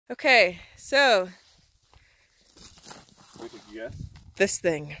Okay, so Let me take a guess. this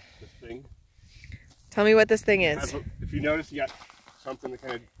thing. This thing. Tell me what this thing is. If you notice, you got something that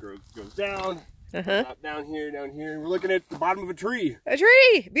kind of goes down, up, down here. We're looking at the bottom of a tree. A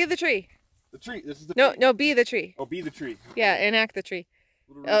tree! Be the tree. The tree. This is the No, tree. no, be the tree. Oh, be the tree. Yeah, enact the tree.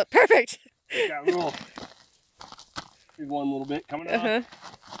 Perfect. Perfect. Here's one little bit coming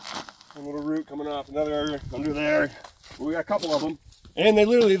off. One little root coming off. Another under there. We got a couple of them. And they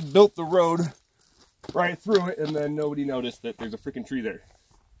literally built the road right through it, and then nobody noticed that there's a freaking tree there.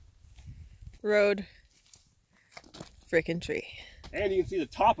 Road. Frickin' tree. And you can see the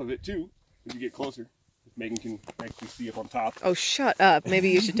top of it too, if you get closer. If Megan can actually see up on top. Oh, shut up. Maybe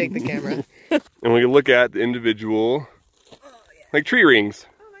you should take the camera. And we can look at the individual, like tree rings.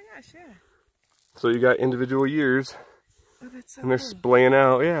 Oh my gosh, yeah. So you got individual years. Oh, that's so and they're cool. splaying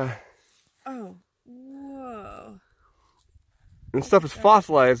out, yeah. Oh, whoa. And stuff is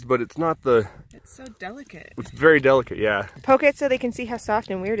fossilized, but it's not the... It's so delicate. It's very delicate, yeah. Poke it so they can see how soft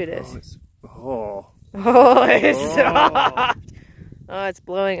and weird it is. Oh, It's soft. Oh, it's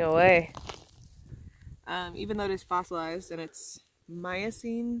blowing away. Even though it is fossilized and it's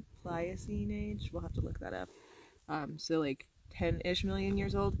Pliocene age, we'll have to look that up. So like 10-ish million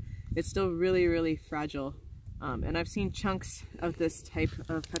years old, it's still really, really fragile. And I've seen chunks of this type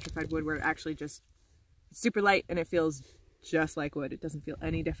of petrified wood where it actually just, it's super light and it feels just like wood. It doesn't feel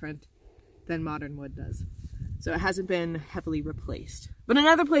any different than modern wood does. So it hasn't been heavily replaced. But in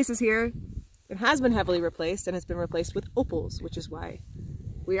other places here, it has been heavily replaced, and it's been replaced with opals, which is why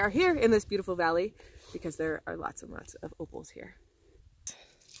we are here in this beautiful valley, because there are lots and lots of opals here.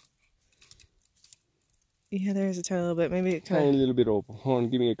 Yeah, there's a tiny little bit. Maybe it tiny little bit opal. Hold on,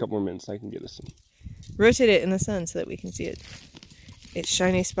 give me a couple more minutes. I can get us some. Rotate it in the sun so that we can see it. It's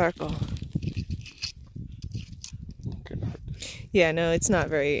shiny sparkle. Okay. Yeah, no, it's not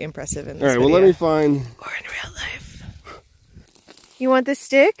very impressive in this Alright, video. well let me find... Or in real life. You want this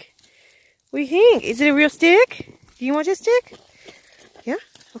stick? What do you think? Is it a real stick? Do you want your stick? Yeah?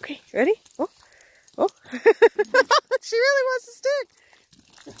 Okay, ready? Oh. Oh. She really wants a stick.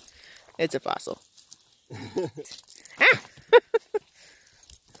 It's a fossil. Ah!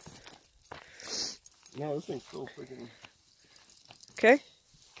 No, this thing's so freaking... Okay.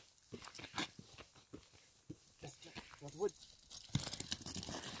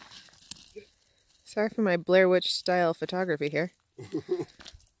 Sorry for my Blair Witch style photography here.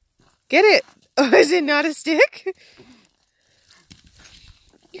 Get it! Oh, is it not a stick?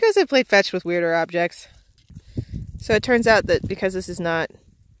 You guys have played fetch with weirder objects. So it turns out that because this is not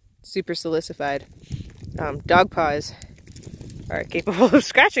super silicified, dog paws are capable of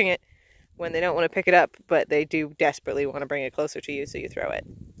scratching it when they don't want to pick it up, but they do desperately want to bring it closer to you, so you throw it.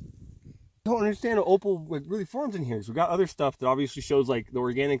 I don't understand how opal like really forms in here. So we got other stuff that obviously shows like the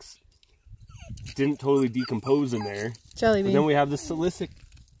organics didn't totally decompose in there. Jelly bean. And then we have the silicic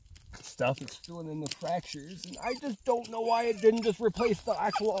stuff that's filling in the fractures, and I just don't know why it didn't just replace the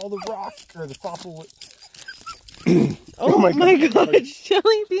actual all the rock or the fossil. Oh my god,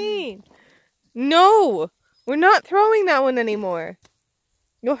 jelly bean! No, we're not throwing that one anymore.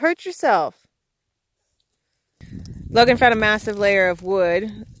 You'll hurt yourself. Logan found a massive layer of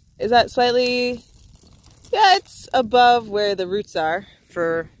wood. Is that slightly? Yeah, it's above where the roots are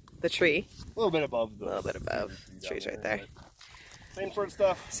for the tree. A little bit above. A little bit above. The tree's right there. Same sort of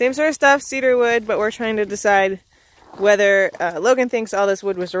stuff. Same sort of stuff, cedar wood, but we're trying to decide whether Logan thinks all this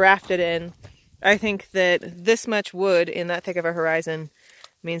wood was rafted in. I think that this much wood in that thick of a horizon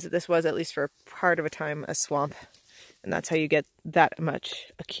means that this was, at least for part of a time, a swamp. And that's how you get that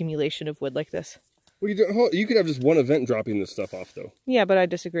much accumulation of wood like this. Well, you could have just one event dropping this stuff off, though. Yeah, but I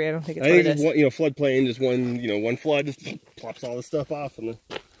disagree. I don't think it's I what think it is. one, floodplain, just one, one flood just plops all this stuff off. And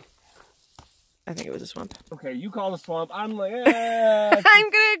I think it was a swamp. Okay, you call it a swamp. I'm like, I'm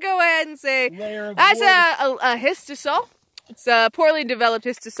gonna go ahead and say that's a histosol. It's a poorly developed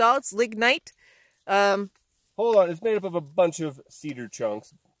histosol. It's lignite. Hold on, it's made up of a bunch of cedar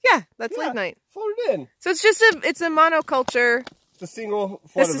chunks. Yeah, that's lignite. Float it in. So it's just it's a monoculture. It's a single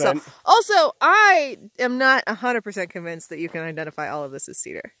flood event. Also, I am not 100% convinced that you can identify all of this as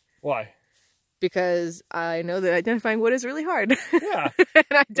cedar. Why? Because I know that identifying wood is really hard. Yeah. And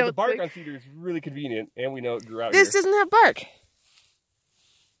I don't the bark on cedar is really convenient, and we know it grew out This doesn't have bark.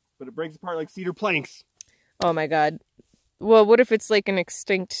 But it breaks apart like cedar planks. Oh my god. Well, what if it's like an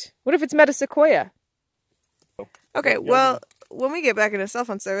extinct... What if it's metasequoia? Okay, well, when we get back into cell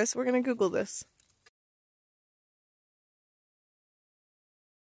phone service, we're going to Google this.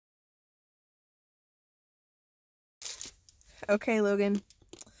 Okay, Logan.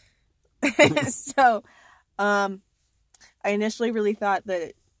 So, I initially really thought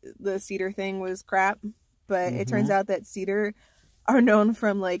that the cedar thing was crap, but it turns out that cedar are known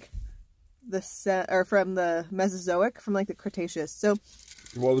from like from the Mesozoic, from like the Cretaceous. So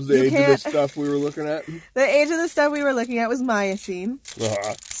what was the age of the stuff we were looking at? The age of the stuff we were looking at was Miocene.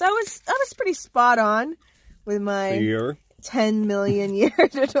 So I was pretty spot on with my 10 million year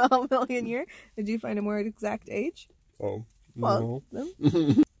to 12 million year. Did you find a more exact age? Oh, well, no.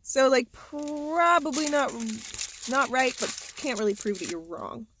 So like probably not right, but can't really prove that you're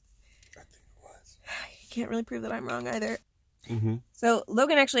wrong. I think it was. You can't really prove that I'm wrong either. So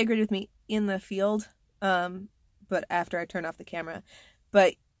Logan actually agreed with me in the field, but after I turned off the camera.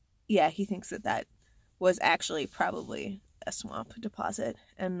 But yeah, he thinks that was actually probably a swamp deposit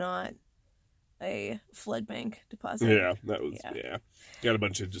and not a flood bank deposit. Yeah, that was, yeah. Got a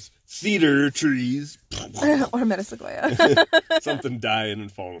bunch of just cedar trees. Or metasequoia. Something dying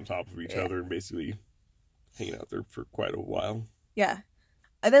and falling on top of each other and basically hanging out there for quite a while. Yeah.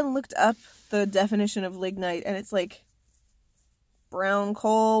 I then looked up the definition of lignite, and it's like brown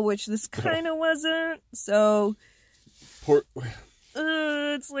coal, which this kind of wasn't. So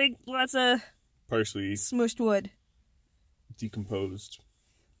it's like lots of partially smushed wood. Decomposed.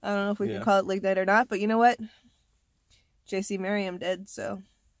 I don't know if we can call it lignite or not, but you know what? J.C. Merriam did, so.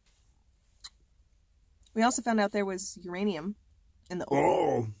 We also found out there was uranium in the ore.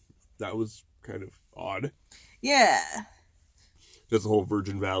 Oh, that was kind of odd. Yeah. Just the whole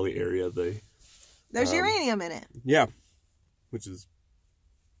Virgin Valley area. There's uranium in it. Yeah. Which is...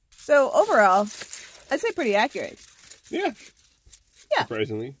 So, overall, I'd say pretty accurate. Yeah. Yeah.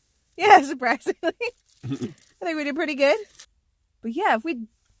 Surprisingly. Yeah, surprisingly. I think we did pretty good. But yeah, if we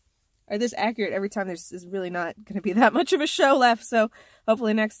are this accurate every time, there's really not going to be that much of a show left. So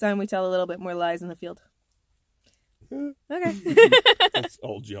hopefully next time we tell a little bit more lies in the field. Okay. That's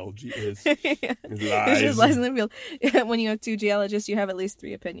all geology is. Yeah. Is lies. It's just lies in the field. Yeah, when you have 2 geologists, you have at least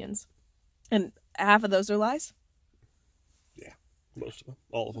 3 opinions. And half of those are lies? Yeah, most of them.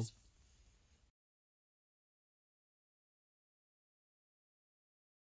 All of them.